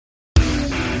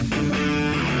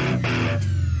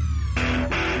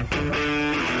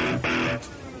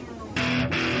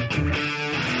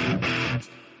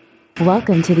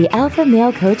Welcome to the Alpha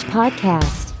Male Coach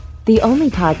Podcast, the only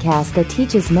podcast that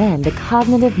teaches men the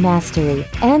cognitive mastery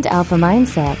and alpha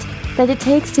mindset that it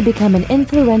takes to become an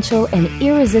influential and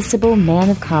irresistible man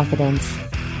of confidence.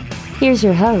 Here's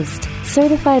your host,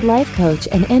 certified life coach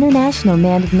and international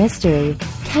man of mystery,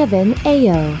 Kevin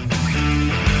Ayo.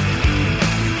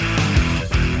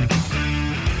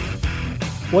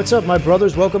 What's up, my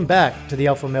brothers? Welcome back to the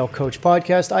Alpha Male Coach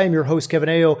Podcast. I am your host, Kevin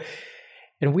Ayo,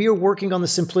 and we are working on the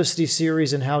Simplicity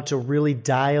series and how to really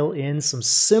dial in some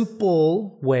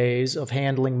simple ways of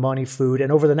handling money, food,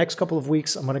 and over the next couple of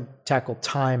weeks, I'm going to tackle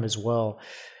time as well.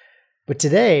 But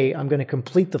today, I'm going to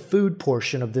complete the food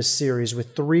portion of this series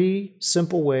with 3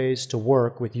 simple ways to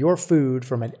work with your food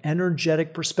from an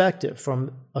energetic perspective,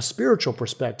 from a spiritual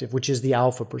perspective, which is the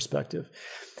alpha perspective.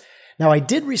 Now, I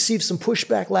did receive some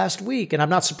pushback last week, and I'm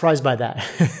not surprised by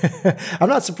that. I'm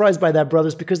not surprised by that,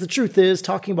 brothers, because the truth is,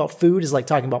 talking about food is like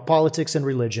talking about politics and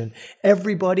religion.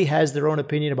 Everybody has their own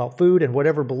opinion about food, and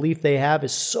whatever belief they have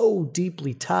is so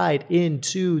deeply tied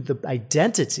into the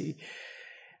identity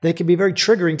that it can be very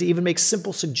triggering to even make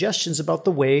simple suggestions about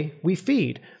the way we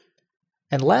feed.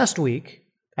 And last week,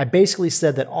 I basically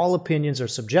said that all opinions are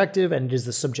subjective, and it is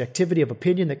the subjectivity of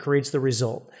opinion that creates the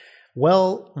result.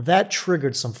 Well, that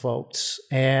triggered some folks,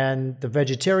 and the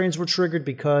vegetarians were triggered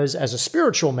because as a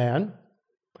spiritual man,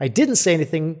 I didn't say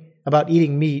anything about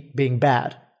eating meat being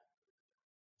bad.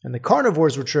 And the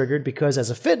carnivores were triggered because as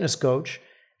a fitness coach,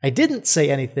 I didn't say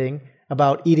anything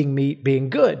about eating meat being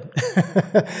good.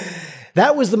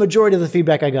 That was the majority of the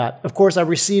feedback I got. Of course, I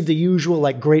received the usual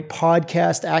great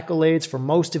podcast accolades from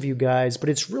most of you guys, but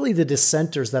it's really the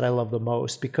dissenters that I love the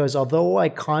most because although I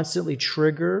constantly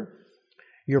trigger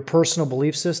your personal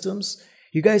belief systems,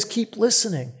 you guys keep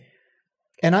listening.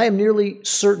 And I am nearly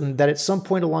certain that at some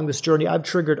point along this journey, I've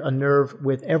triggered a nerve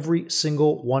with every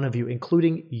single one of you,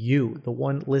 including you, the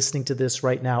one listening to this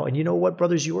right now. And you know what,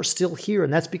 brothers? You are still here.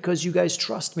 And that's because you guys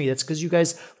trust me. That's because you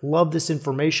guys love this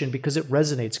information, because it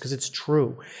resonates, because it's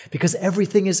true, because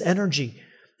everything is energy.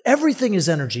 Everything is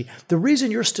energy. The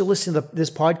reason you're still listening to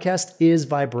this podcast is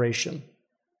vibration.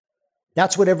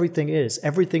 That's what everything is.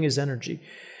 Everything is energy.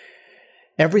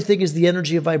 Everything is the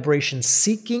energy of vibration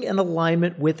seeking an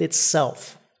alignment with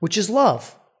itself, which is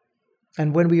love.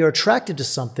 And when we are attracted to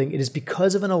something, it is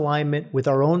because of an alignment with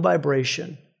our own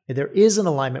vibration. And there is an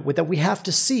alignment with that we have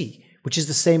to see, which is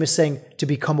the same as saying to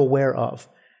become aware of.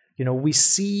 We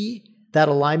see that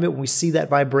alignment, when we see that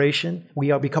vibration,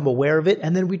 we become aware of it,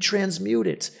 and then we transmute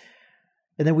it.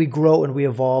 And then we grow and we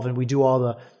evolve and we do all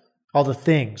the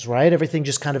things, right? Everything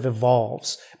just kind of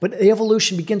evolves. But the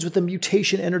evolution begins with the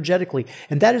mutation energetically.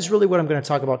 And that is really what I'm going to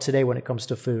talk about today when it comes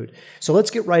to food. So let's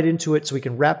get right into it so we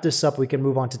can wrap this up. We can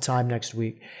move on to time next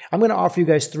week. I'm going to offer you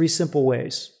guys 3 simple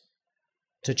ways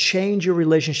to change your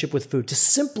relationship with food, to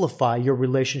simplify your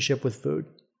relationship with food.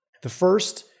 The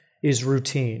first is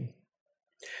routine.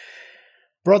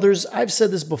 Brothers, I've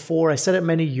said this before. I said it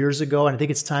many years ago, and I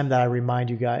think it's time that I remind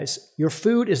you guys. Your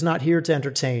food is not here to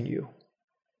entertain you.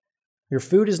 Your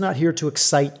food is not here to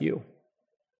excite you.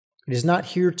 It is not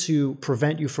here to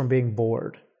prevent you from being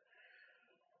bored.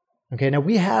 Okay, now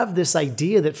we have this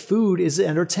idea that food is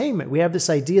entertainment. We have this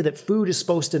idea that food is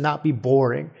supposed to not be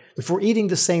boring. If we're eating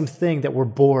the same thing, that we're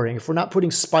boring. If we're not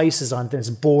putting spices on it, then it's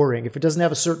boring. If it doesn't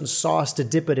have a certain sauce to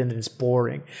dip it in, then it's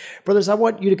boring. Brothers, I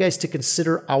want you guys to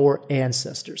consider our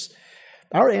ancestors.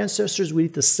 Our ancestors would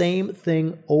eat the same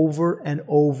thing over and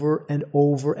over and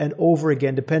over and over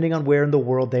again, depending on where in the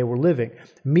world they were living.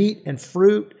 Meat and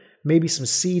fruit, maybe some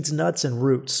seeds, nuts, and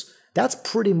roots. That's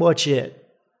pretty much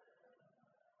it.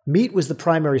 Meat was the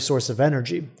primary source of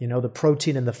energy, the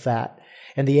protein and the fat.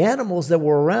 And the animals that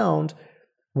were around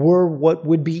were what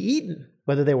would be eaten,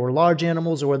 whether they were large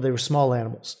animals or whether they were small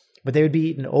animals. But they would be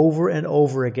eaten over and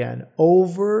over again,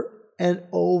 over and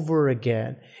over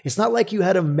again. It's not like you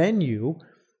had a menu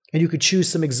and you could choose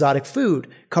some exotic food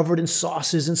covered in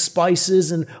sauces and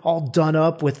spices and all done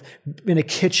up in a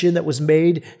kitchen that was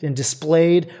made and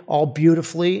displayed all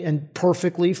beautifully and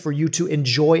perfectly for you to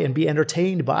enjoy and be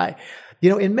entertained by.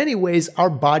 In many ways, our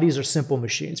bodies are simple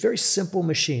machines, very simple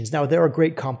machines. Now, there are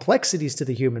great complexities to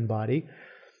the human body,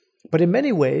 but in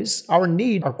many ways, our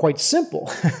needs are quite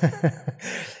simple.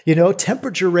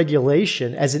 Temperature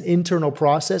regulation as an internal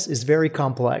process is very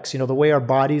complex. The way our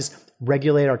bodies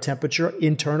regulate our temperature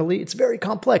internally, it's very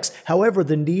complex. However,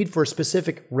 the need for a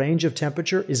specific range of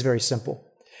temperature is very simple.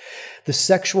 The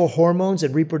sexual hormones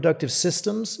and reproductive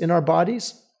systems in our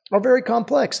bodies are very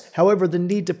complex. However, the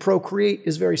need to procreate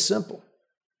is very simple.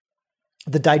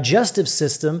 The digestive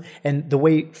system and the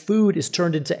way food is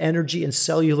turned into energy and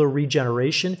cellular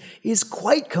regeneration is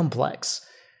quite complex.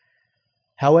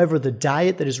 However, the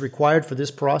diet that is required for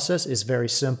this process is very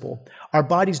simple. Our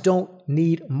bodies don't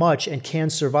need much and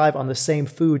can survive on the same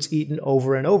foods eaten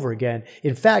over and over again.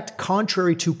 In fact,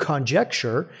 contrary to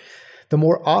conjecture, the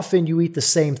more often you eat the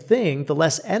same thing, the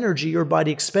less energy your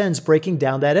body expends breaking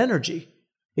down that energy.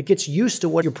 It gets used to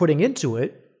what you're putting into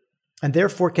it and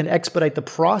therefore can expedite the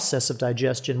process of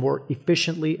digestion more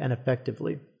efficiently and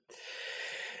effectively.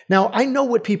 Now, I know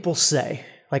what people say.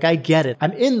 Like, I get it.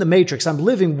 I'm in the matrix. I'm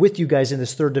living with you guys in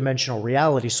this third dimensional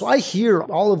reality. So I hear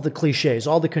all of the cliches,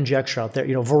 all the conjecture out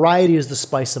there. Variety is the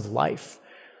spice of life.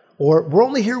 Or we're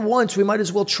only here once. We might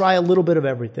as well try a little bit of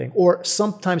everything. Or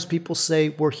sometimes people say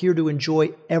we're here to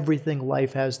enjoy everything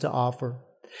life has to offer.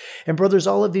 And brothers,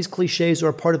 all of these cliches are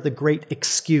a part of the great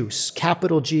excuse,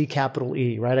 capital G, capital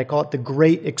E, right? I call it the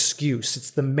great excuse.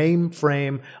 It's the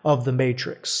mainframe of the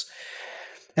matrix.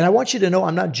 And I want you to know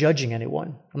I'm not judging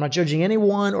anyone. I'm not judging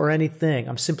anyone or anything.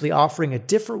 I'm simply offering a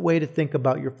different way to think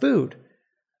about your food.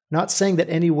 Not saying that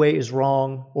any way is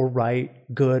wrong or right,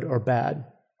 good or bad.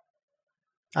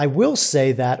 I will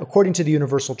say that, according to the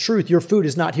universal truth, your food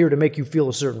is not here to make you feel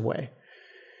a certain way.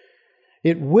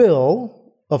 It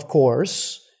will, of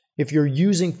course, if you're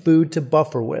using food to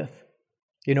buffer with.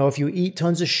 If you eat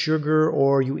tons of sugar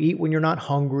or you eat when you're not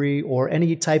hungry or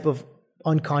any type of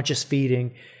unconscious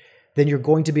feeding, then you're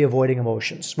going to be avoiding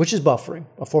emotions, which is buffering,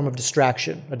 a form of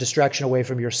distraction, a distraction away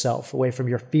from yourself, away from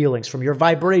your feelings, from your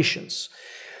vibrations.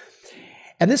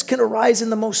 And this can arise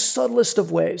in the most subtlest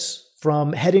of ways,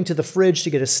 from heading to the fridge to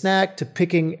get a snack to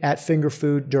picking at finger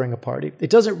food during a party. It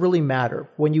doesn't really matter.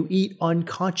 When you eat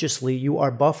unconsciously, you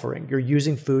are buffering. You're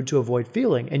using food to avoid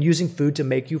feeling and using food to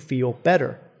make you feel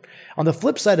better. On the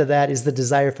flip side of that is the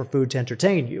desire for food to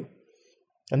entertain you.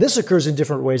 And this occurs in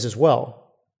different ways as well.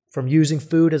 From using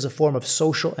food as a form of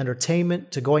social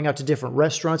entertainment to going out to different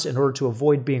restaurants in order to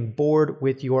avoid being bored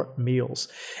with your meals.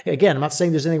 Again, I'm not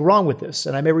saying there's anything wrong with this,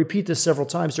 and I may repeat this several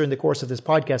times during the course of this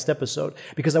podcast episode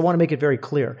because I want to make it very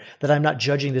clear that I'm not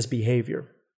judging this behavior.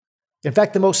 In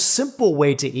fact, the most simple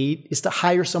way to eat is to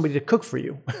hire somebody to cook for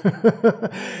you.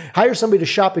 Hire somebody to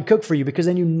shop and cook for you because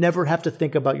then you never have to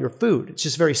think about your food. It's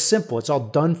just very simple. It's all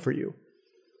done for you.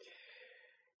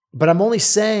 But I'm only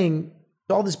saying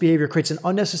all this behavior creates an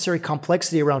unnecessary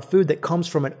complexity around food that comes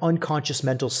from an unconscious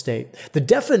mental state. The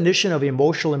definition of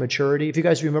emotional immaturity, if you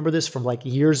guys remember this from like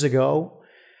years ago,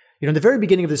 in the very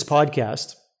beginning of this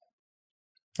podcast,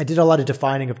 I did a lot of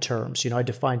defining of terms. I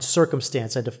defined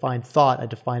circumstance, I defined thought, I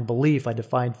defined belief, I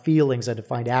defined feelings, I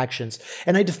defined actions,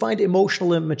 and I defined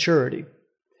emotional immaturity.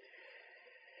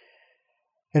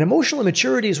 And emotional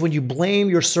immaturity is when you blame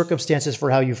your circumstances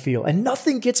for how you feel. And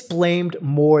nothing gets blamed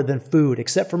more than food,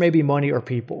 except for maybe money or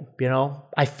people.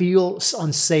 I feel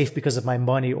unsafe because of my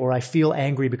money, or I feel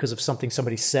angry because of something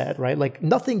somebody said, right? Like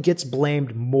nothing gets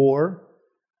blamed more.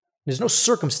 There's no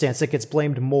circumstance that gets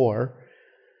blamed more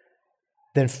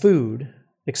than food,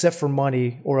 except for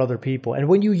money or other people. And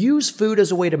when you use food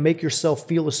as a way to make yourself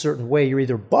feel a certain way, you're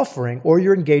either buffering or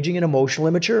you're engaging in emotional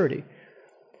immaturity.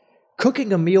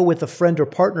 Cooking a meal with a friend or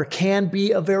partner can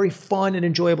be a very fun and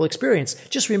enjoyable experience.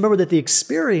 Just remember that the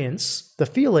experience, the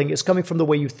feeling, is coming from the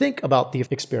way you think about the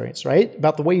experience, right?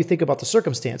 About the way you think about the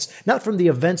circumstance, not from the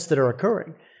events that are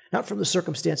occurring, not from the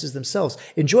circumstances themselves.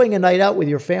 Enjoying a night out with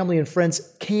your family and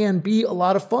friends can be a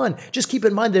lot of fun. Just keep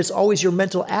in mind that it's always your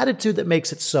mental attitude that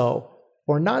makes it so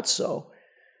or not so.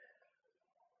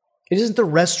 It isn't the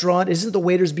restaurant, it isn't the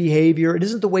waiter's behavior, it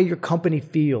isn't the way your company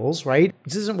feels, right?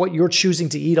 This isn't what you're choosing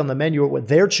to eat on the menu or what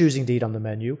they're choosing to eat on the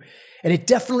menu. And it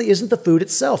definitely isn't the food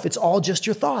itself. It's all just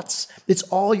your thoughts. It's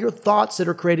all your thoughts that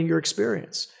are creating your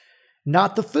experience,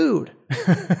 not the food.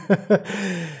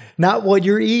 Not what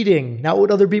you're eating, not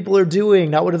what other people are doing,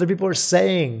 not what other people are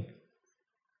saying.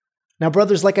 Now,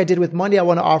 brothers, like I did with money, I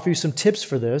want to offer you some tips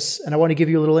for this, and I want to give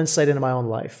you a little insight into my own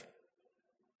life.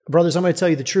 Brothers, I'm going to tell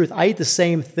you the truth. I eat the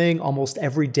same thing almost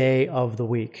every day of the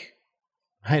week.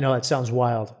 I know that sounds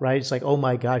wild, right? It's like, oh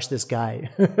my gosh, this guy.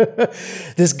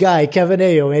 This guy, Kevin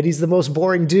Ayo, and he's the most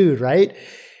boring dude, right?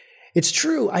 It's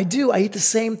true. I do. I eat the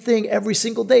same thing every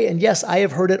single day. And yes, I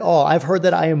have heard it all. I've heard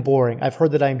that I am boring. I've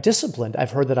heard that I am disciplined.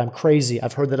 I've heard that I'm crazy.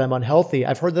 I've heard that I'm unhealthy.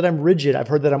 I've heard that I'm rigid. I've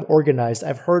heard that I'm organized.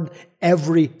 I've heard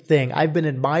everything. I've been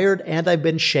admired and I've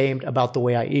been shamed about the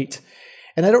way I eat.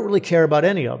 And I don't really care about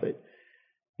any of it.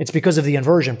 It's because of the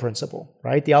inversion principle,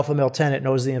 right? The alpha male tenet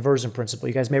knows the inversion principle.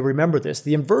 You guys may remember this.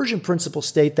 The inversion principle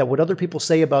states that what other people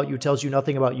say about you tells you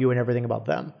nothing about you and everything about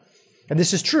them. And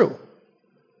this is true.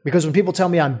 Because when people tell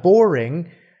me I'm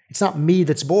boring, it's not me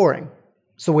that's boring.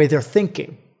 It's the way they're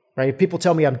thinking, right? If people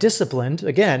tell me I'm disciplined,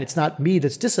 again, it's not me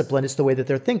that's disciplined. It's the way that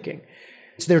they're thinking.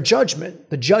 It's their judgment.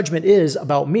 The judgment is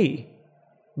about me,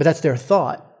 but that's their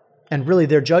thought. And really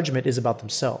their judgment is about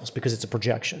themselves because it's a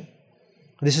projection.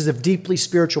 This is a deeply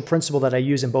spiritual principle that I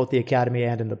use in both the academy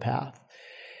and in the path.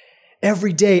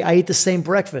 Every day I eat the same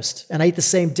breakfast and I eat the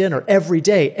same dinner every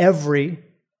day, every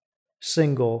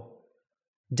single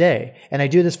day. And I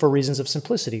do this for reasons of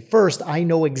simplicity. First, I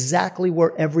know exactly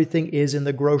where everything is in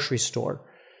the grocery store.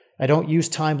 I don't use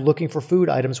time looking for food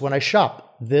items when I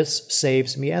shop. This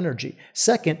saves me energy.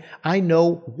 Second, I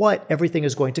know what everything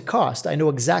is going to cost. I know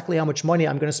exactly how much money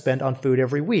I'm going to spend on food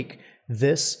every week.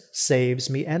 This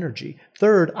saves me energy.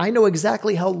 Third, I know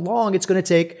exactly how long it's going to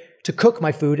take to cook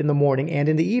my food in the morning and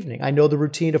in the evening. I know the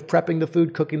routine of prepping the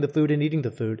food, cooking the food, and eating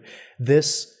the food.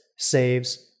 This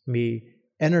saves me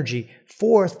energy.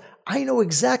 Fourth, I know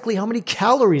exactly how many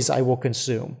calories I will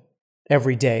consume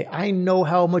every day. I know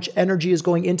how much energy is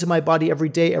going into my body every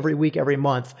day, every week, every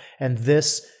month, and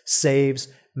this saves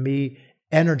me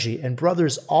energy. And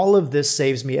brothers, all of this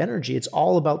saves me energy. It's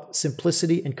all about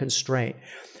simplicity and constraint.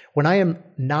 When I am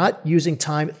not using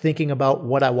time thinking about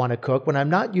what I want to cook, when I'm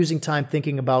not using time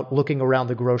thinking about looking around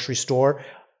the grocery store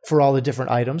for all the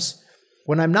different items,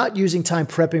 when I'm not using time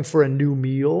prepping for a new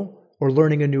meal or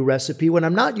learning a new recipe, when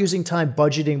I'm not using time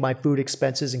budgeting my food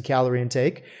expenses and calorie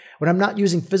intake, when I'm not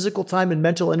using physical time and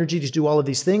mental energy to do all of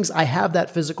these things, I have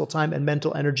that physical time and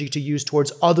mental energy to use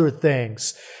towards other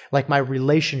things like my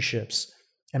relationships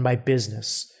and my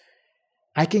business.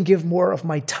 I can give more of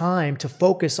my time to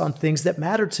focus on things that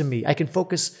matter to me. I can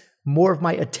focus more of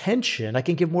my attention. I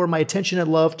can give more of my attention and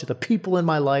love to the people in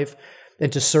my life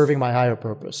and to serving my higher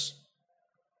purpose.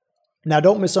 Now,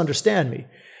 don't misunderstand me.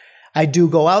 I do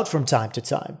go out from time to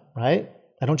time, right?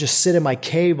 I don't just sit in my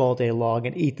cave all day long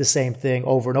and eat the same thing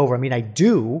over and over. I mean, I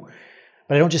do,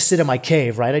 but I don't just sit in my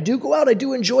cave, right? I do go out. I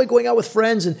do enjoy going out with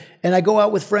friends, and I go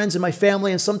out with friends and my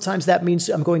family, and sometimes that means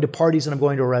I'm going to parties and I'm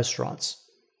going to restaurants.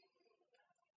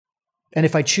 And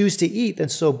if I choose to eat, then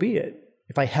so be it.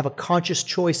 If I have a conscious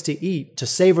choice to eat, to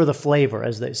savor the flavor,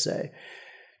 as they say,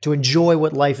 to enjoy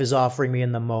what life is offering me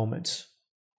in the moment,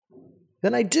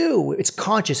 then I do. It's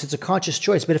conscious. It's a conscious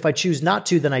choice. But if I choose not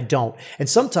to, then I don't. And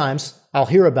sometimes I'll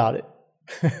hear about it.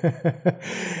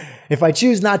 If I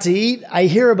choose not to eat, I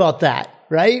hear about that,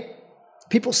 right?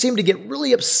 People seem to get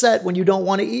really upset when you don't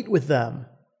want to eat with them.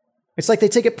 It's like they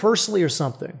take it personally or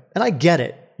something. And I get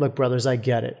it. Look, brothers, I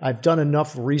get it. I've done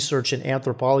enough research in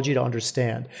anthropology to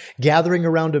understand. Gathering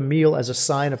around a meal as a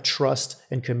sign of trust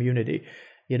and community.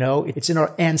 You know, it's in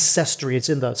our ancestry. It's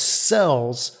in the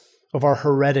cells of our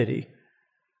heredity.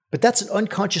 But that's an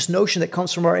unconscious notion that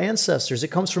comes from our ancestors. It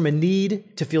comes from a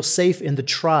need to feel safe in the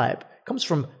tribe. It comes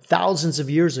from thousands of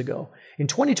years ago. In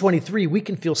 2023, we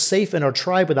can feel safe in our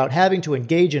tribe without having to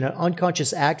engage in an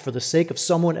unconscious act for the sake of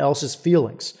someone else's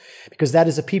feelings, because that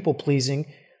is a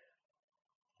people-pleasing,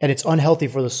 and it's unhealthy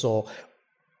for the soul.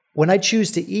 When I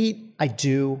choose to eat, I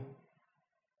do.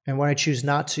 And when I choose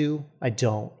not to, I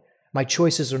don't. My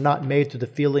choices are not made through the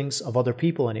feelings of other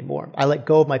people anymore. I let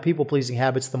go of my people-pleasing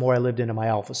habits the more I lived into my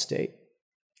alpha state.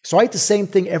 So I eat the same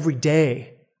thing every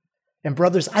day. And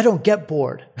brothers, I don't get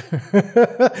bored.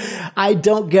 I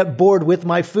don't get bored with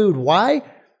my food. Why?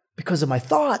 Because of my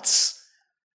thoughts.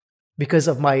 Because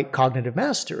of my cognitive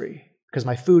mastery. Because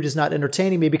my food is not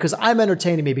entertaining me. Because I'm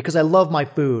entertaining me. Because I love my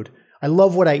food. I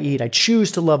love what I eat. I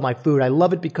choose to love my food. I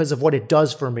love it because of what it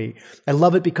does for me. I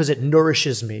love it because it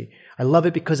nourishes me. I love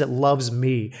it because it loves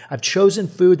me. I've chosen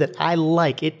food that I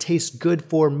like. It tastes good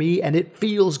for me and it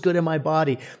feels good in my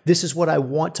body. This is what I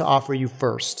want to offer you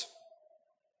first.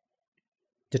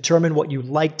 Determine what you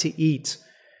like to eat.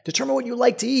 Determine what you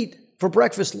like to eat for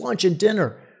breakfast, lunch, and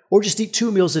dinner. Or just eat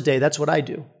 2 meals a day. That's what I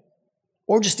do.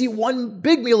 Or just eat 1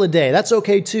 big meal a day. That's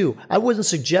okay too. I wouldn't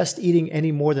suggest eating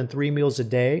any more than 3 meals a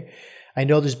day. I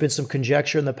know there's been some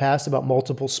conjecture in the past about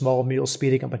multiple small meals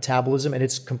speeding up metabolism, and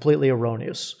it's completely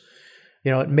erroneous.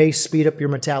 You know, it may speed up your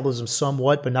metabolism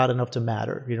somewhat, but not enough to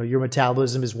matter. You know, your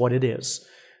metabolism is what it is.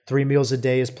 3 meals a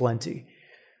day is plenty.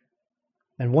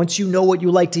 And once you know what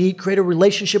you like to eat, create a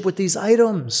relationship with these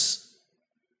items.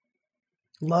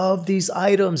 Love these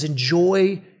items.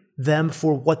 Enjoy them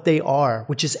for what they are,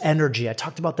 which is energy. I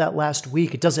talked about that last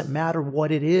week. It doesn't matter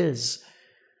what it is.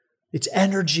 It's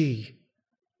energy.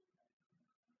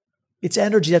 It's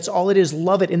energy. That's all it is.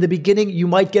 Love it. In the beginning, you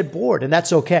might get bored, and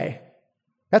that's okay.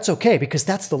 That's okay, because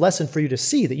that's the lesson for you to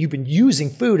see, that you've been using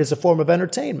food as a form of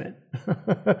entertainment.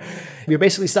 You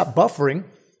basically stop buffering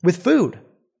with food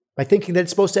by thinking that it's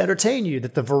supposed to entertain you,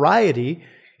 that the variety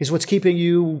is what's keeping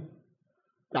you,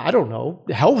 I don't know,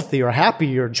 healthy or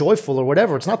happy or joyful or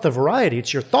whatever. It's not the variety,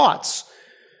 it's your thoughts.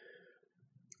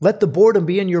 Let the boredom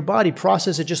be in your body.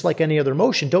 Process it just like any other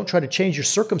emotion. Don't try to change your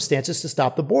circumstances to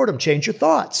stop the boredom. Change your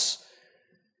thoughts.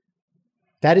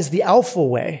 That is the alpha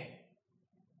way.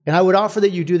 And I would offer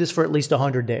that you do this for at least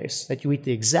 100 days, that you eat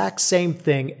the exact same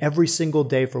thing every single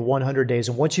day for 100 days.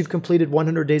 And once you've completed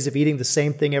 100 days of eating the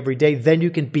same thing every day, then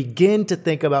you can begin to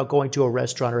think about going to a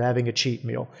restaurant or having a cheat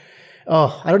meal.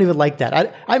 Oh, I don't even like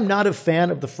that. I'm not a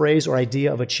fan of the phrase or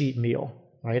idea of a cheat meal,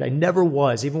 right? I never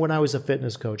was, even when I was a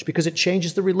fitness coach, because it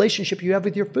changes the relationship you have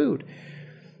with your food.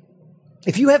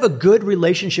 If you have a good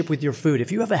relationship with your food,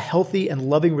 if you have a healthy and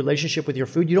loving relationship with your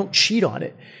food, you don't cheat on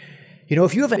it. You know,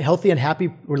 if you have a healthy and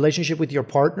happy relationship with your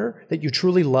partner that you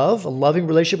truly love, a loving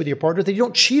relationship with your partner, then you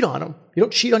don't cheat on them. You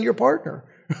don't cheat on your partner.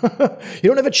 You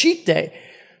don't have a cheat day.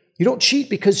 You don't cheat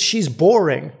because she's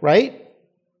boring, right?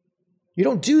 You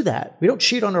don't do that. We don't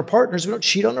cheat on our partners. We don't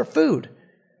cheat on our food.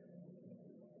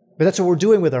 But that's what we're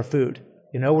doing with our food.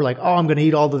 You know, we're like, oh, I'm going to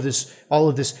eat all of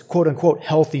this quote unquote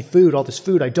healthy food, all this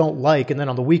food I don't like. And then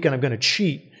on the weekend, I'm going to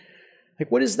cheat. Like,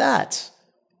 what is that?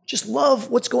 Just love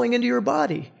what's going into your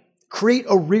body. Create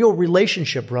a real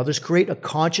relationship, brothers. Create a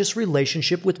conscious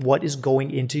relationship with what is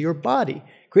going into your body.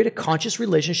 Create a conscious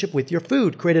relationship with your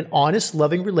food. Create an honest,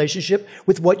 loving relationship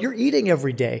with what you're eating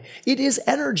every day. It is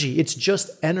energy. It's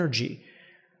just energy.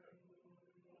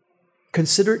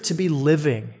 Consider it to be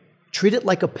living. Treat it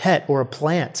like a pet or a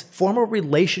plant. Form a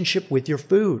relationship with your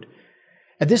food.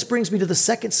 And this brings me to the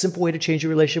second simple way to change your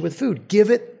relationship with food. Give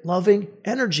it loving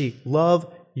energy.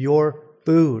 Love your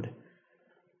food.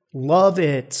 Love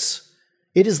it.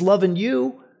 It is loving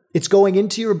you. It's going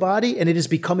into your body and it is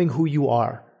becoming who you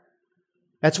are.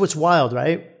 That's what's wild,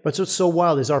 right? That's what's so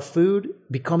wild is our food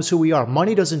becomes who we are.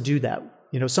 Money doesn't do that.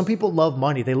 You know, some people love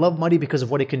money. They love money because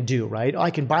of what it can do, right? Oh,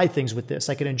 I can buy things with this.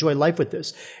 I can enjoy life with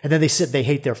this. And then they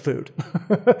hate their food.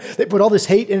 They put all this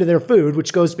hate into their food,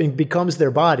 which goes and becomes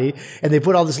their body. And they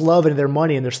put all this love into their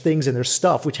money and their things and their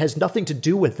stuff, which has nothing to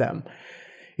do with them.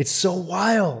 It's so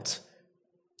wild.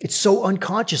 It's so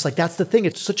unconscious. Like, that's the thing.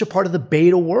 It's such a part of the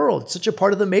beta world. It's such a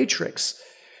part of the matrix.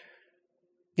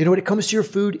 You know, when it comes to your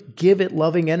food, give it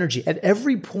loving energy. At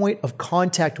every point of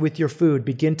contact with your food,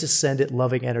 begin to send it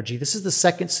loving energy. This is the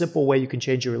second simple way you can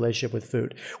change your relationship with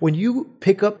food. When you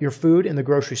pick up your food in the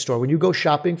grocery store, when you go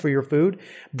shopping for your food,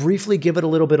 briefly give it a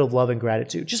little bit of love and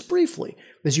gratitude. Just briefly.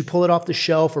 As you pull it off the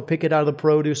shelf or pick it out of the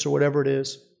produce or whatever it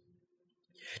is.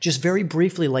 Just very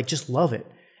briefly, like, just love it.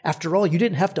 After all, you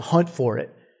didn't have to hunt for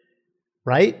it.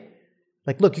 Right?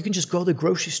 Like, look, you can just go to the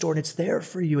grocery store and it's there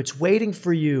for you. It's waiting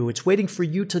for you. It's waiting for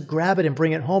you to grab it and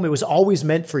bring it home. It was always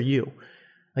meant for you.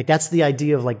 Like, that's the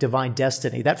idea of like divine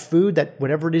destiny. That food, that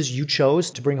whatever it is you chose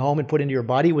to bring home and put into your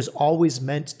body was always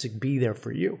meant to be there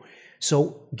for you.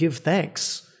 So give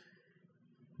thanks,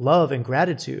 love, and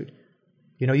gratitude.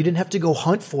 You know, you didn't have to go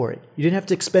hunt for it. You didn't have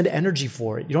to expend energy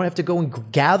for it. You don't have to go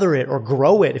and gather it or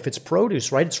grow it if it's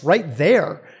produce, right? It's right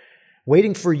there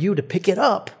waiting for you to pick it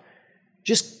up.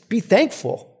 Just be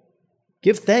thankful.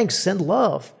 Give thanks, send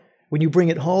love. When you bring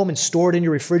it home and store it in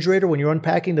your refrigerator, when you're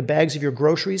unpacking the bags of your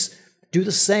groceries, do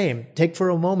the same. Take for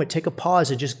a moment, take a pause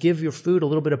and just give your food a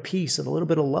little bit of peace and a little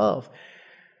bit of love.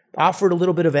 Offer it a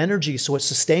little bit of energy so it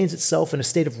sustains itself in a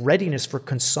state of readiness for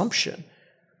consumption.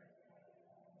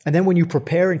 And then when you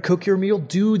prepare and cook your meal,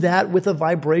 do that with a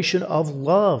vibration of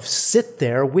love. Sit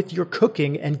there with your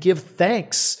cooking and give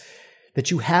thanks that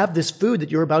you have this food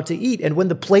that you're about to eat. And when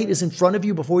the plate is in front of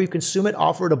you before you consume it,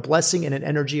 offer it a blessing and an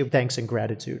energy of thanks and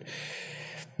gratitude.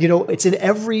 You know, it's in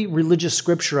every religious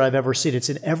scripture I've ever seen. It's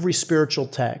in every spiritual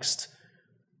text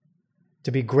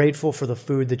to be grateful for the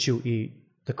food that you eat.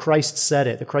 The Christ said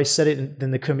it. The Christ said it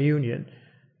in the communion,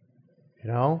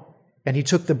 you know? And he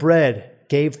took the bread,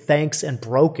 gave thanks and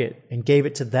broke it and gave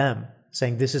it to them,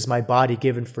 saying, "This is my body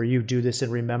given for you. Do this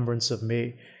in remembrance of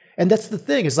me." And that's the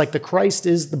thing, is like the Christ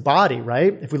is the body,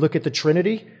 right? If we look at the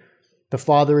Trinity, the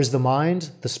Father is the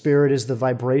mind, the Spirit is the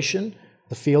vibration,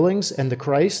 the feelings, and the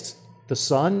Christ, the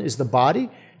Son, is the body.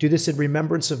 Do this in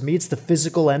remembrance of me. It's the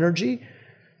physical energy.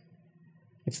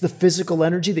 It's the physical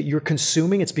energy that you're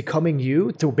consuming. It's becoming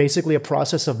you through basically a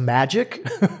process of magic,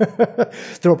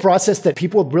 through a process that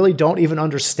people really don't even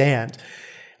understand.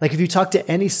 Like if you talk to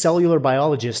any cellular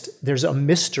biologist, there's a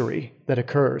mystery that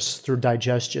occurs through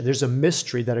digestion. There's a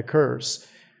mystery that occurs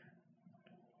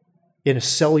in a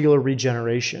cellular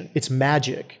regeneration. It's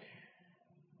magic.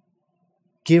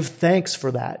 Give thanks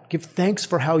for that. Give thanks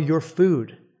for how your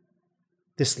food,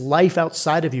 this life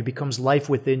outside of you, becomes life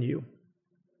within you.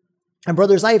 And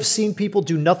brothers, I have seen people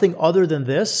do nothing other than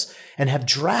this and have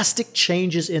drastic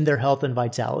changes in their health and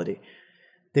vitality.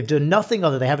 They've done nothing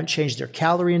other. They haven't changed their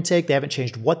calorie intake. They haven't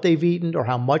changed what they've eaten or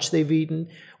how much they've eaten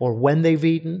or when they've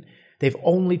eaten. They've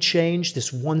only changed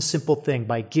this one simple thing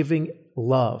by giving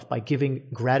love, by giving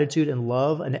gratitude and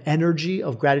love, an energy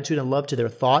of gratitude and love to their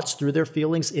thoughts, through their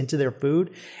feelings, into their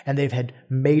food. And they've had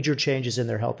major changes in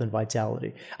their health and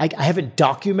vitality. I haven't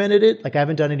documented it. Like I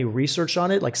haven't done any research on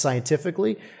it, like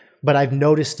scientifically, but I've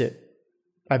noticed it.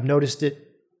 I've noticed it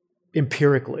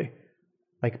empirically,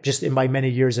 like just in my many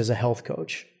years as a health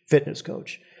coach, fitness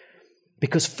coach.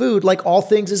 Because food, like all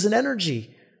things, is an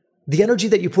energy. The energy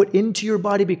that you put into your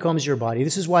body becomes your body.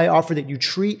 This is why I offer that you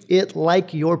treat it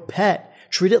like your pet.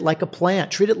 Treat it like a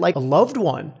plant. Treat it like a loved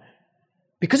one.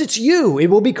 Because it's you. It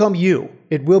will become you.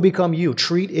 It will become you.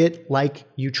 Treat it like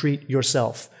you treat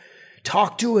yourself.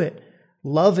 Talk to it.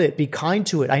 Love it. Be kind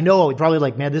to it. I know, you're probably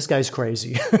like, man, this guy's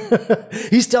crazy.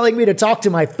 He's telling me to talk to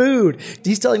my food.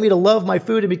 He's telling me to love my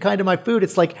food and be kind to my food.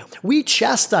 It's like we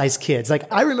chastise kids.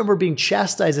 Like I remember being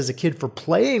chastised as a kid for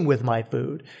playing with my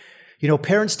food. You know,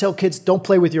 parents tell kids, don't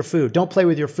play with your food. Don't play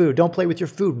with your food. Don't play with your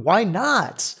food. Why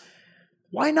not?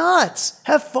 Why not?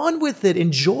 Have fun with it.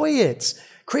 Enjoy it.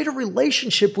 Create a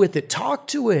relationship with it. Talk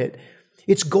to it.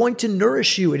 It's going to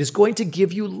nourish you. It is going to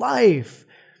give you life.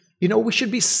 You know, we should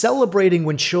be celebrating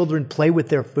when children play with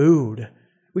their food.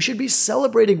 We should be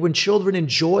celebrating when children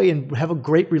enjoy and have a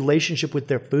great relationship with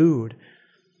their food.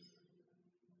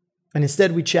 And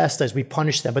instead we chastise, we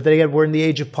punish them. But then again, we're in the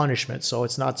age of punishment, so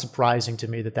it's not surprising to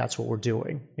me that that's what we're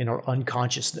doing in our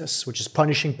unconsciousness, which is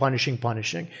punishing, punishing,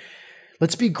 punishing.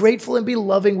 Let's be grateful and be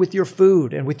loving with your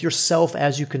food and with yourself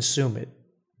as you consume it.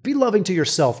 Be loving to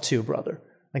yourself too, brother.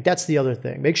 Like that's the other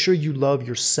thing. Make sure you love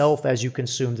yourself as you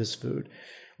consume this food.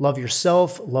 Love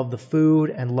yourself, love the food,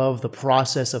 and love the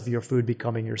process of your food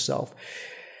becoming yourself.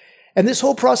 And this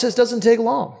whole process doesn't take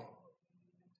long.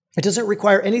 It doesn't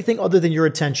require anything other than your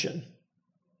attention,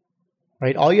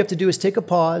 right? All you have to do is take a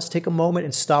pause, take a moment,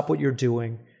 and stop what you're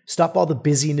doing. Stop all the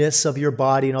busyness of your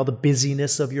body and all the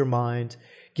busyness of your mind.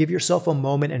 Give yourself a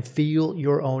moment and feel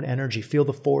your own energy. Feel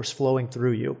the force flowing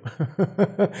through you.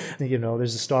 You know,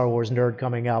 there's a Star Wars nerd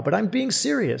coming out, but I'm being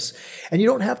serious. And you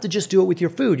don't have to just do it with your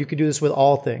food. You can do this with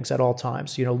all things at all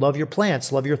times. You know, love your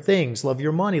plants, love your things, love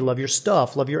your money, love your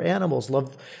stuff, love your animals,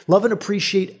 love and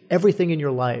appreciate everything in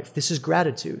your life. This is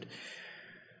gratitude.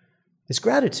 It's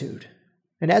gratitude.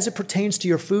 And as it pertains to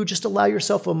your food, just allow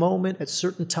yourself a moment at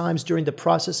certain times during the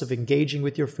process of engaging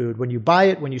with your food. When you buy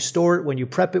it, when you store it, when you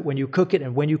prep it, when you cook it,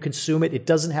 and when you consume it, it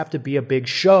doesn't have to be a big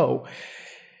show.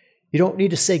 You don't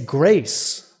need to say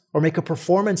grace or make a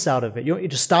performance out of it. You don't need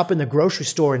to stop in the grocery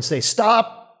store and say,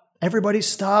 stop, everybody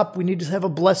stop. We need to have a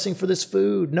blessing for this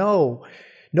food. No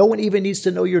one even needs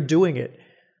to know you're doing it.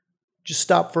 Just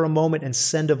stop for a moment and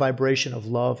send a vibration of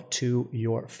love to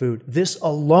your food. This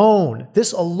alone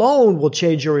will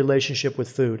change your relationship with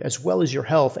food as well as your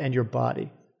health and your body.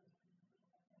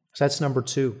 So that's number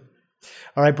 2.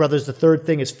 All right, brothers, the third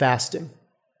thing is fasting.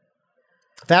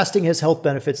 Fasting has health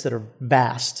benefits that are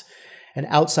vast and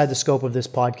outside the scope of this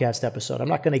podcast episode. I'm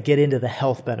not going to get into the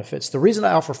health benefits. The reason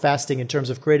I offer fasting in terms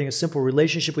of creating a simple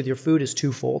relationship with your food is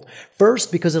twofold.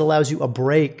 First, because it allows you a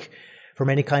break from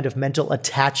any kind of mental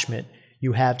attachment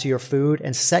you have to your food.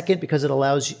 And second, because it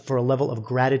allows for a level of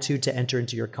gratitude to enter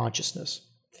into your consciousness.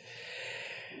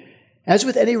 As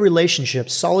with any relationship,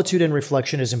 solitude and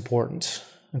reflection is important.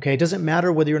 Okay, it doesn't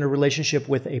matter whether you're in a relationship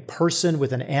with a person,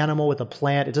 with an animal, with a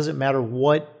plant. It doesn't matter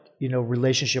what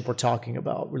relationship we're talking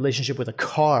about. Relationship with a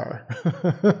car,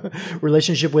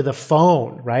 relationship with a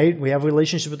phone, right? We have a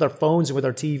relationship with our phones and with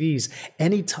our TVs.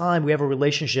 Anytime we have a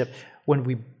relationship, when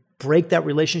we break that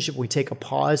relationship, we take a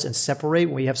pause and separate,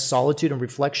 when we have solitude and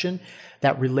reflection,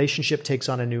 that relationship takes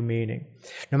on a new meaning.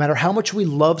 No matter how much we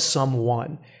love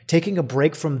someone, taking a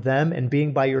break from them and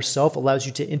being by yourself allows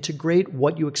you to integrate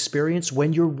what you experience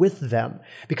when you're with them.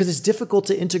 Because it's difficult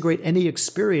to integrate any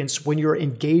experience when you're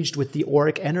engaged with the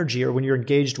auric energy or when you're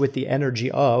engaged with the energy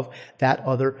of that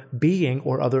other being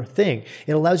or other thing.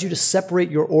 It allows you to separate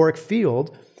your auric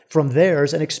field from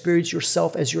theirs and experience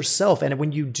yourself as yourself. And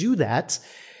when you do that,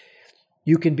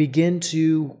 you can begin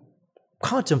to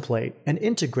contemplate and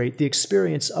integrate the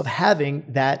experience of having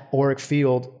that auric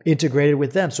field integrated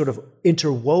with them, sort of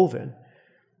interwoven.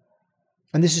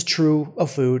 And this is true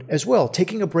of food as well.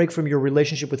 Taking a break from your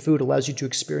relationship with food allows you to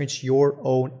experience your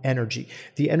own energy,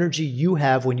 the energy you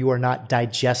have when you are not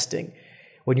digesting,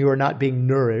 when you are not being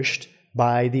nourished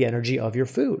by the energy of your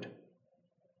food.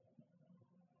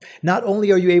 Not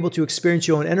only are you able to experience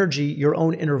your own energy, your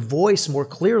own inner voice more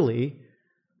clearly,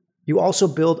 you also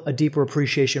build a deeper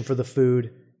appreciation for the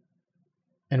food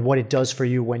and what it does for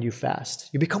you when you fast.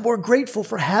 You become more grateful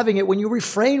for having it when you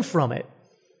refrain from it.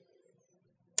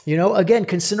 Again,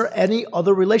 consider any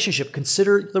other relationship.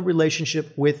 Consider the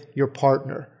relationship with your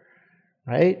partner,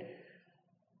 right?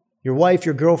 Your wife,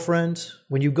 your girlfriend,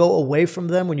 when you go away from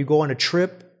them, when you go on a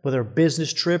trip, whether a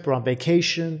business trip or on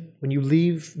vacation, when you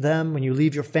leave them, when you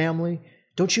leave your family,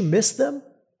 don't you miss them?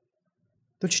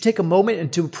 Don't you take a moment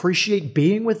and to appreciate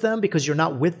being with them because you're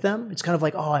not with them? It's kind of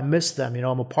like, oh, I miss them.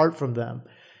 I'm apart from them.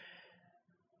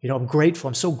 I'm grateful.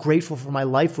 I'm so grateful for my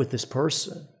life with this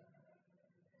person.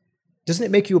 Doesn't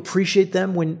it make you appreciate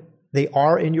them when they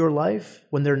are in your life,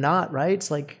 when they're not, right?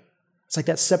 It's like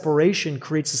that separation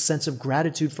creates a sense of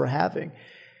gratitude for having.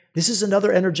 This is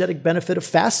another energetic benefit of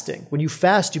fasting. When you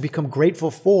fast, you become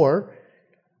grateful for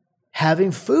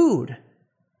having food.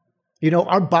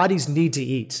 Our bodies need to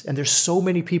eat, and there's so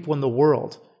many people in the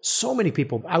world, so many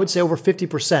people. I would say over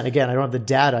 50%. Again, I don't have the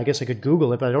data. I guess I could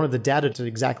Google it, but I don't have the data to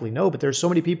exactly know. But there's so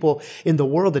many people in the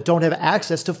world that don't have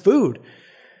access to food.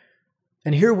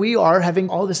 And here we are having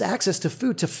all this access to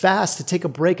food, to fast, to take a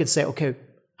break and say, okay,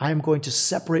 I'm going to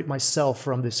separate myself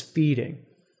from this feeding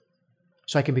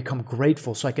so I can become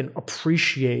grateful, so I can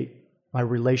appreciate my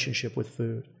relationship with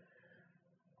food.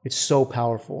 It's so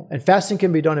powerful. And fasting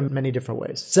can be done in many different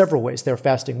ways, several ways. There are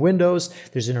fasting windows,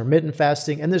 there's intermittent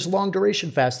fasting, and there's long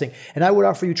duration fasting. And I would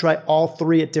offer you try all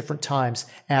three at different times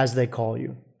as they call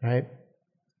you, right?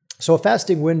 So a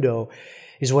fasting window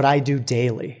is what I do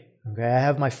daily. Okay, I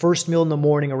have my first meal in the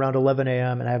morning around 11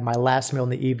 a.m. and I have my last meal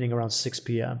in the evening around 6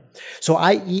 p.m. So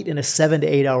I eat in a 7 to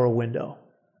 8 hour window.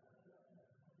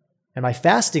 And my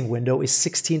fasting window is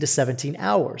 16 to 17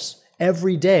 hours.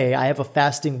 Every day I have a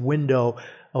fasting window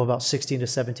of about 16 to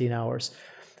 17 hours.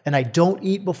 And I don't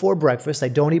eat before breakfast, I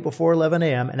don't eat before 11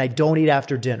 a.m., and I don't eat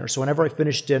after dinner. So whenever I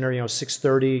finish dinner,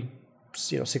 6:30,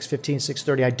 6:15,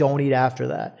 6:30, I don't eat after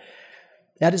that.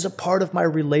 That is a part of my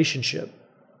relationship.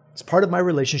 It's part of my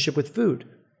relationship with food.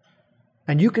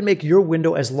 And you can make your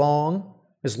window as large,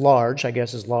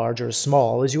 or as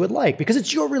small as you would like, because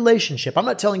it's your relationship. I'm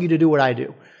not telling you to do what I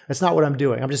do. That's not what I'm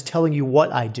doing. I'm just telling you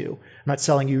what I do. I'm not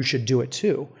telling you should do it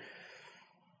too.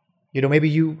 Maybe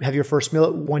you have your first meal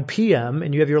at 1 p.m.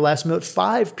 and you have your last meal at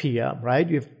 5 p.m., right?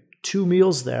 You have 2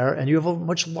 meals there and you have a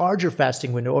much larger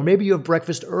fasting window. Or maybe you have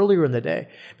breakfast earlier in the day.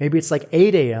 Maybe it's like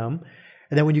 8 a.m.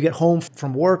 And then when you get home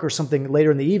from work or something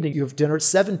later in the evening, you have dinner at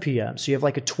 7 p.m. So you have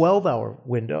like a 12-hour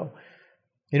window.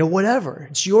 Whatever.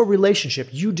 It's your relationship.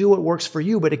 You do what works for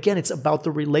you. But again, it's about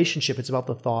the relationship. It's about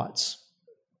the thoughts.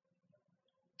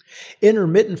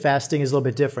 Intermittent fasting is a little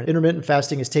bit different. Intermittent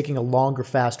fasting is taking a longer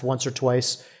fast once or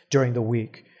twice during the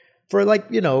week for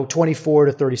 24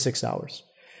 to 36 hours.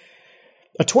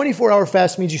 A 24-hour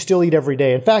fast means you still eat every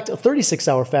day. In fact, a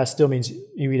 36-hour fast still means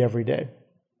you eat every day.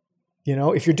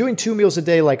 If you're doing 2 meals a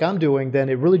day like I'm doing, then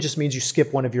it really just means you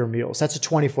skip one of your meals. That's a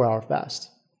 24-hour fast.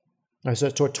 Right, so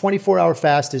a 24-hour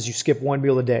fast is you skip 1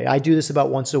 meal a day. I do this about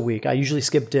once a week. I usually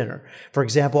skip dinner. For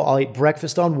example, I'll eat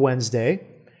breakfast on Wednesday,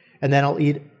 and then I'll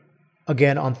eat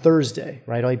again on Thursday,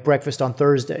 right? I'll eat breakfast on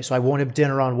Thursday, so I won't have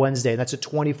dinner on Wednesday. That's a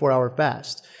 24-hour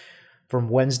fast from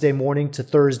Wednesday morning to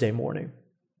Thursday morning.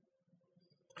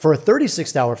 For a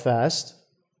 36-hour fast,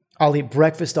 I'll eat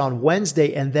breakfast on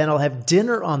Wednesday, and then I'll have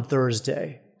dinner on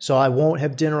Thursday. So I won't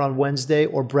have dinner on Wednesday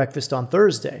or breakfast on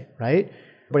Thursday, right?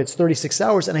 But it's 36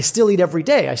 hours, and I still eat every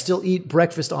day. I still eat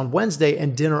breakfast on Wednesday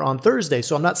and dinner on Thursday.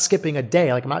 So I'm not skipping a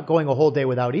day. I'm not going a whole day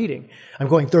without eating. I'm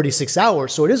going 36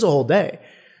 hours, so it is a whole day.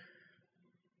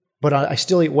 But I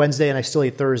still eat Wednesday and I still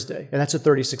eat Thursday. And that's a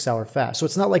 36-hour fast. So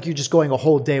it's not like you're just going a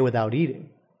whole day without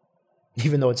eating,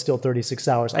 even though it's still 36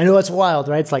 hours. I know that's wild,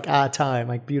 right? It's like, time.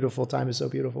 Like, beautiful. Time is so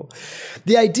beautiful.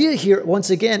 The idea here, once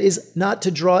again, is not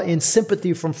to draw in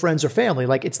sympathy from friends or family.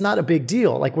 Like, it's not a big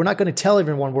deal. Like, we're not going to tell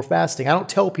everyone we're fasting. I don't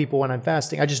tell people when I'm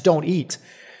fasting. I just don't eat.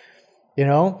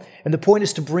 And the point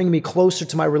is to bring me closer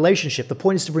to my relationship. The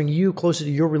point is to bring you closer to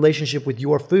your relationship with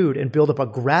your food and build up a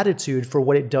gratitude for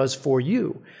what it does for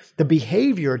you. The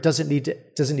behavior doesn't need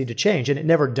to change, and it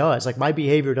never does. Like, my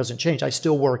behavior doesn't change. I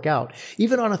still work out.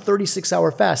 Even on a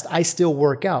 36-hour fast, I still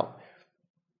work out.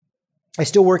 I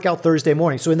still work out Thursday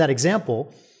morning. So in that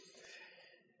example,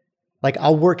 like,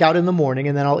 I'll work out in the morning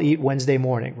and then I'll eat Wednesday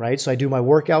morning, right? So I do my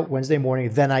workout Wednesday morning,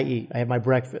 then I eat. I have my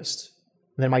breakfast.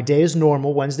 And then my day is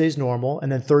normal, Wednesday is normal,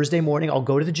 and then Thursday morning I'll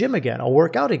go to the gym again. I'll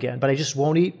work out again, but I just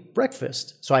won't eat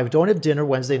breakfast. So I don't have dinner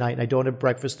Wednesday night and I don't have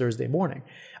breakfast Thursday morning.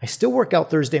 I still work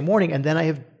out Thursday morning and then I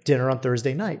have dinner on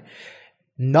Thursday night.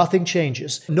 Nothing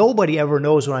changes. Nobody ever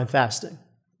knows when I'm fasting,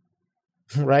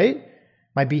 right?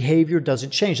 My behavior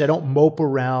doesn't change. I don't mope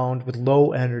around with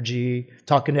low energy,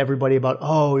 talking to everybody about,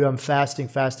 I'm fasting.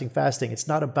 It's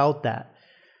not about that.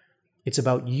 It's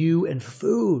about you and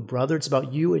food, brother. It's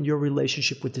about you and your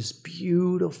relationship with this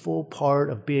beautiful part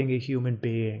of being a human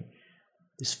being.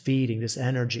 This feeding, this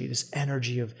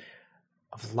energy of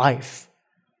life.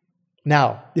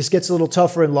 Now, this gets a little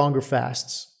tougher in longer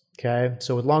fasts. Okay.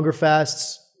 So with longer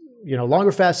fasts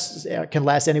can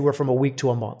last anywhere from a week to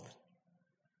a month.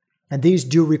 And these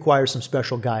do require some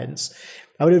special guidance.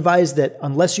 I would advise that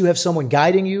unless you have someone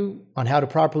guiding you on how to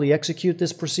properly execute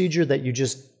this procedure, that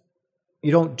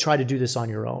you don't try to do this on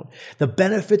your own. The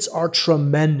benefits are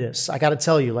tremendous. I got to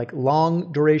tell you, like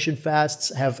long duration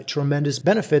fasts have tremendous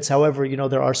benefits. However,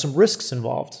 there are some risks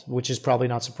involved, which is probably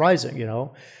not surprising.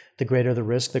 The greater the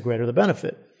risk, the greater the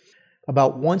benefit.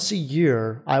 About once a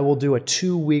year, I will do a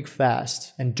 2-week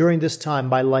fast. And during this time,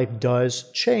 my life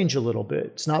does change a little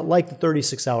bit. It's not like the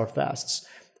 36-hour fasts.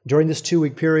 During this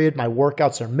 2-week period, my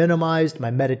workouts are minimized,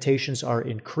 my meditations are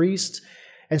increased,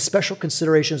 and special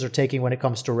considerations are taken when it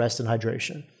comes to rest and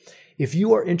hydration. If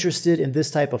you are interested in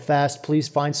this type of fast, please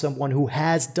find someone who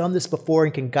has done this before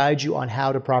and can guide you on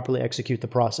how to properly execute the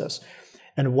process.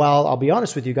 And while I'll be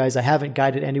honest with you guys, I haven't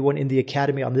guided anyone in the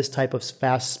academy on this type of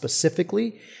fast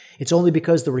specifically, it's only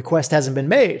because the request hasn't been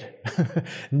made.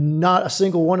 Not a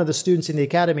single one of the students in the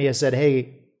academy has said,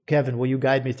 hey, Kevin, will you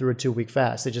guide me through a 2-week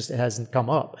fast? It hasn't come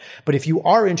up. But if you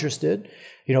are interested,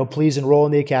 please enroll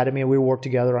in the academy and we will work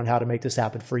together on how to make this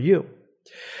happen for you.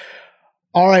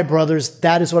 All right, brothers,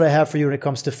 that is what I have for you when it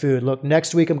comes to food. Look,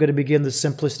 next week I'm going to begin the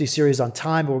Simplicity series on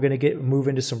time. We're going to move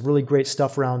into some really great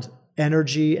stuff around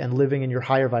energy and living in your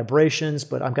higher vibrations.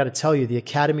 But I've got to tell you, the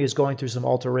academy is going through some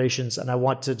alterations, and I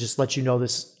want to just let you know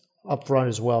this up front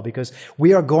as well, because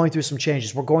we are going through some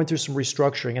changes. We're going through some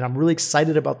restructuring, and I'm really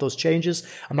excited about those changes.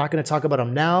 I'm not going to talk about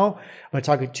them now. I'm going to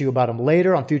talk to you about them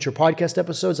later on future podcast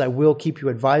episodes. I will keep you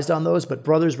advised on those. But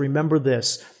brothers, remember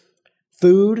this: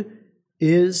 food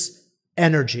is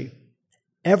energy.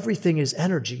 Everything is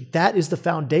energy. That is the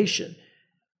foundation.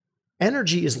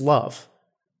 Energy is love.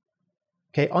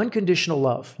 Okay, unconditional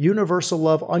love, universal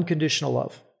love, unconditional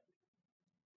love.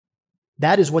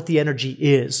 That is what the energy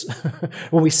is.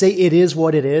 When we say it is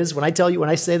what it is, when I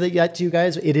say that to you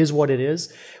guys, it is what it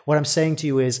is. What I'm saying to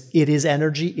you is it is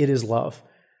energy, it is love.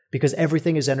 Because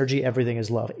everything is energy, everything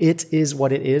is love. It is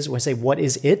what it is. When I say what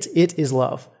is it is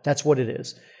love. That's what it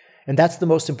is. And that's the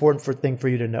most important thing for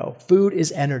you to know. Food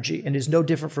is energy and is no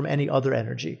different from any other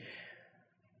energy.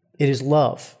 It is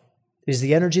love. It is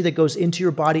the energy that goes into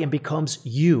your body and becomes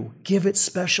you. Give it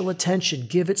special attention.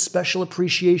 Give it special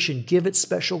appreciation. Give it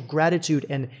special gratitude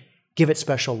and give it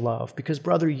special love. Because,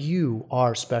 brother, you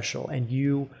are special and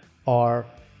you are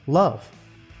love.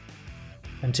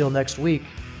 Until next week,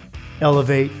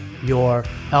 elevate your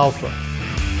alpha.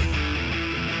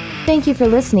 Thank you for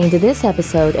listening to this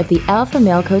episode of the Alpha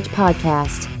Male Coach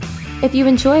Podcast. If you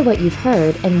enjoy what you've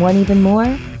heard and want even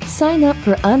more, sign up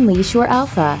for Unleash Your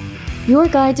Alpha, your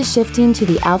guide to shifting to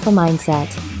the alpha mindset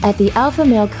at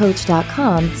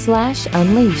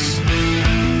thealphamalecoach.com/unleash.